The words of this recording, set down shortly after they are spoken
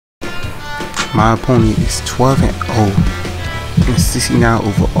My opponent is 12-0 and 69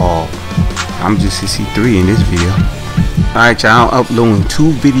 overall. I'm just 63 in this video. Alright, y'all, I'm uploading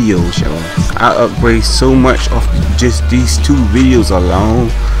 2 videos, y'all. I upgrade so much off just these 2 videos alone.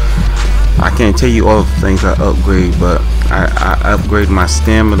 I can't tell you all the things I upgrade, but I upgrade my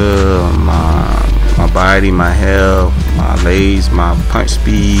stamina, my body, my health, my legs, my punch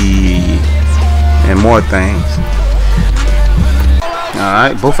speed, and more things.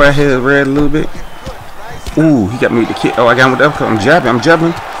 Alright, both our heads red a little bit. Ooh, he got me with the kick. Oh, I got him with the uppercut. I'm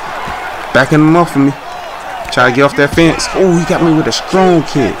jabbing. Backing him off of me. Try to get off that fence. Oh, he got me with a strong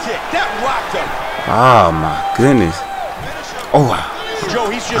kick. Oh my goodness. Oh,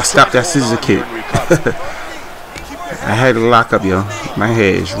 I stopped that scissor kick. I had to lock up, yo. My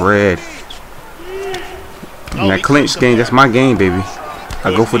head is red. And that clinch game, that's my game, baby.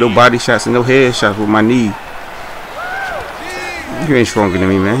 I go for those body shots and those head shots with my knee. You ain't stronger than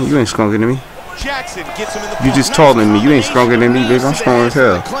me, man. You ain't stronger than me. You just taller than me. You ain't stronger than me, baby. I'm strong as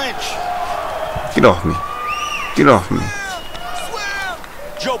hell. Get off me. Get off me.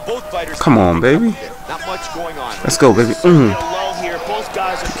 Come on, baby. Let's go, baby.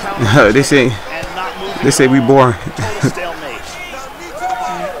 They say we boring.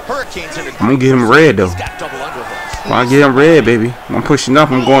 I'm gonna get him red though. When I get him red, baby, I'm pushing up.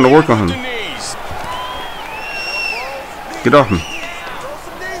 I'm going to work on him. Get off me.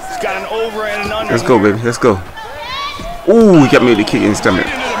 Let's go, baby. Let's go. Ooh, he got me with the kick in the stomach.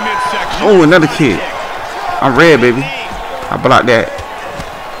 Oh, another kick. I'm red, baby. I blocked that.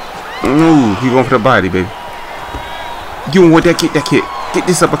 Ooh, he going for the body, baby. You want that kick? That kick. Get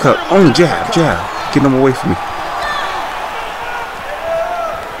this uppercut. Oh, jab. Get him away from me.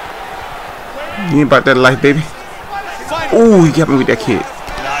 You ain't about that life, baby. Ooh, he got me with that kick.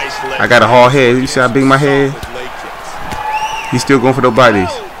 I got a hard head. You see how big my head? He's still going for the bodies.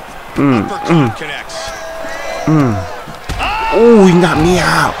 Ooh, he knocked me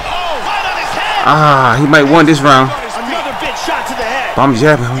out. Ah, he might win this round. But I'm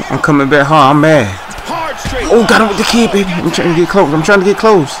jabbing. I'm coming back hard. I'm mad. Oh, got him with the kick, baby. I'm trying to get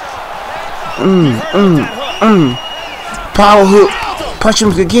close. Power hook. Punch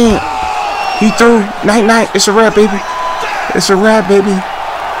him again. He threw. Night. It's a wrap, baby.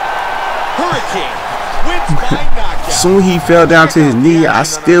 Soon he fell down to his knee. I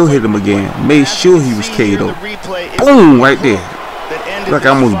still hit him again. Made sure he was KO'd. Boom, right there. Like I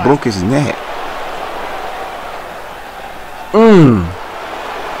almost broke his neck.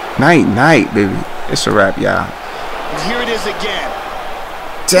 Night, baby. It's a wrap, y'all. Here it is again.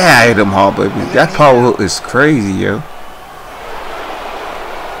 Damn, I hit him hard, baby. That power hook is crazy, yo.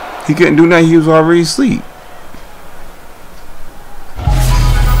 He couldn't do nothing. He was already asleep.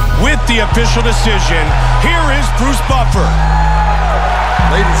 With the official decision, here is Bruce Buffer.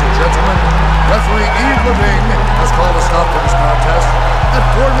 Ladies and gentlemen, referee Eve Levine has called a stop to this contest at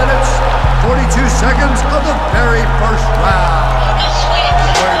 4 minutes, 42 seconds of the very first round.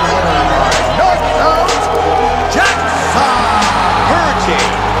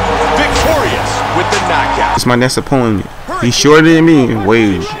 Hurricane victorious with the knockout. It's my next opponent. He's shorter than me,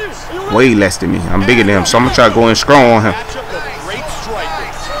 way less than me. I'm bigger than him, so I'm gonna try to go in strong on him.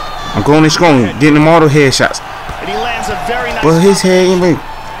 I'm going in strong, getting him all the headshots. But his head ain't been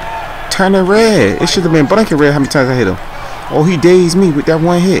turning red. It should have been blanket red how many times I hit him. Oh, he dazed me with that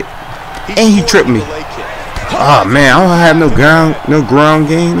one hit. And he tripped me. Oh man, I don't have no ground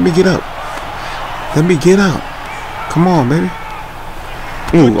game. Let me get up. Come on, baby.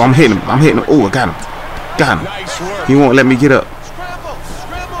 Ooh, I'm hitting him. Ooh, I got him. He won't let me get up.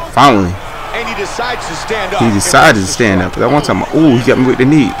 Finally. He decided to stand up. That one time, ooh, he got me with the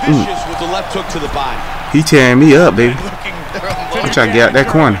knee. He tearing me up, baby. I'm trying to get out that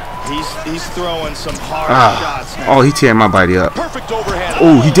corner. He's throwing some hard shots now. Oh, he tearing my body up.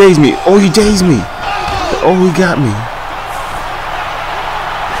 Oh, he dazed me. Oh, he got me.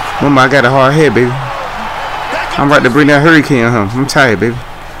 Mama, I got a hard head, baby. I'm about to bring that hurricane on him. I'm tired, baby.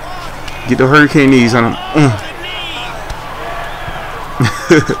 Get the hurricane knees on him.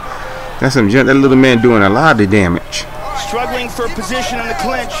 That's some junk. That little man doing a lot of damage. Struggling for position in the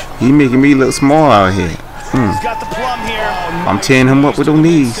clinch. He making me look small out here. He's got the plum here. I'm tearing him up with those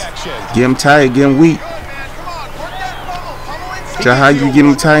knees. Get him tired, get him weak. Try how you get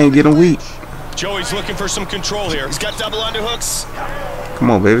him tired and get him weak. Joey's looking for some control here. He's got double underhooks.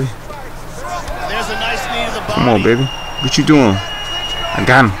 Come on, baby. There's a nice knee to the body. Come on, baby. What you doing? I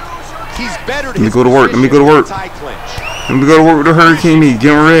got him. He's better. Let me go to work. Let me go to work with the hurricane knee.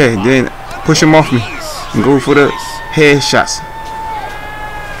 Get him red. Then push him off me. And go for the head shots.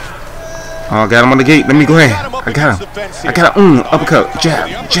 Oh, I got him on the gate. Let me go ahead. I got him. Uppercut.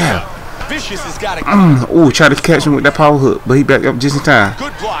 Jab. Vicious has got to Oh, try to catch him with that power hook, but he backed up just in time.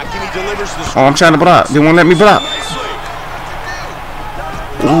 good block, and he delivers the Oh, I'm trying to block. They won't let me block.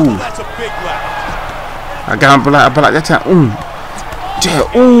 Ooh. That's a big left. I got him blocked. I blocked that time. Ooh. Yeah.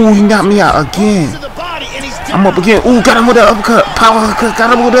 Ooh, he knocked me out again. I'm up again. Ooh, got him with the uppercut. Power hook.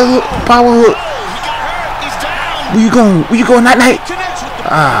 Got him with the hook. Power hook. Where you going? Where you going? Night night.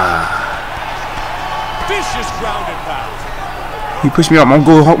 Vicious ground and pound. He pushed me up. I'm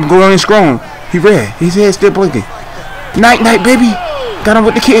going strong. He red. His head still blinking. Night night, baby. Got him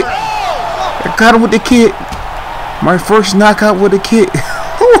with the kick. I got him with the kick. My first knockout with a kick.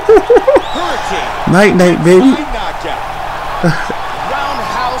 Night night, baby.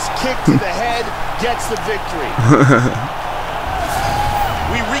 Roundhouse kick to the head gets the victory.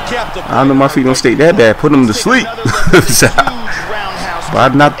 We recap the I don't know my feet don't stay that bad. Put him to sleep.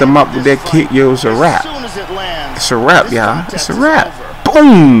 But I knocked him up with that kick. Yo, it's a wrap. It's a wrap, y'all. It's a wrap.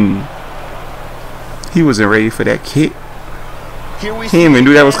 Boom. He wasn't ready for that kick. He didn't even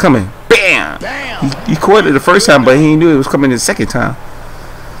knew that was coming. Bam. He caught it the first time, but he knew it was coming the second time.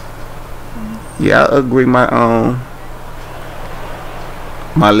 Yeah, I upgrade my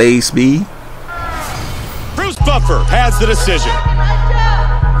my leg speed. Bruce Buffer has the decision.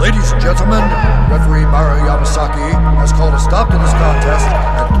 Ladies and gentlemen, referee Mario Yamasaki has called a stop to this contest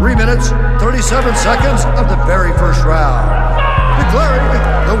at 3 minutes, 37 seconds of the very first round. Declaring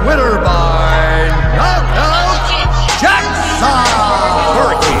the winner by knockout, Jackson!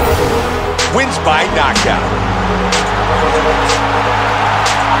 Hurricane wins by knockout.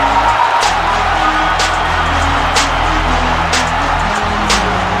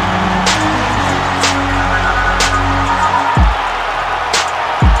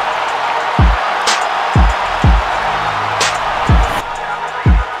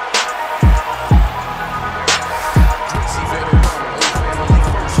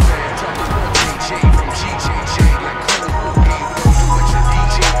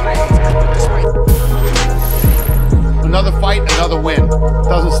 Another fight, another win.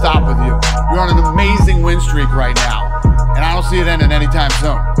 Doesn't stop with you. You're on an amazing win streak right now, and I don't see it ending anytime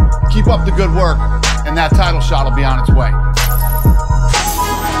soon. Keep up the good work, and that title shot will be on its way.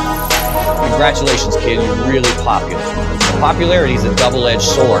 Congratulations, kid. You're really popular. Popularity is a double-edged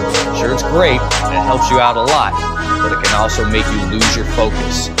sword. Sure, it's great, and it helps you out a lot, but it can also make you lose your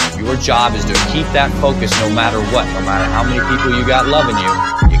focus. Your job is to keep that focus no matter what, no matter how many people you got loving you.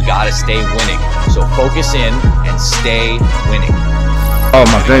 You gotta stay winning. So focus in and stay winning. Oh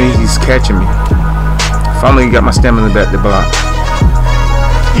my goodness, he's catching me. Finally got my stamina back to block.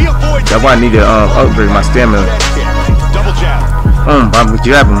 That's why I need to upgrade my stamina. Double jab. I'm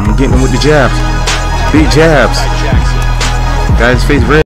jabbing him. I'm getting him with the jabs. Big jabs. Got his face red.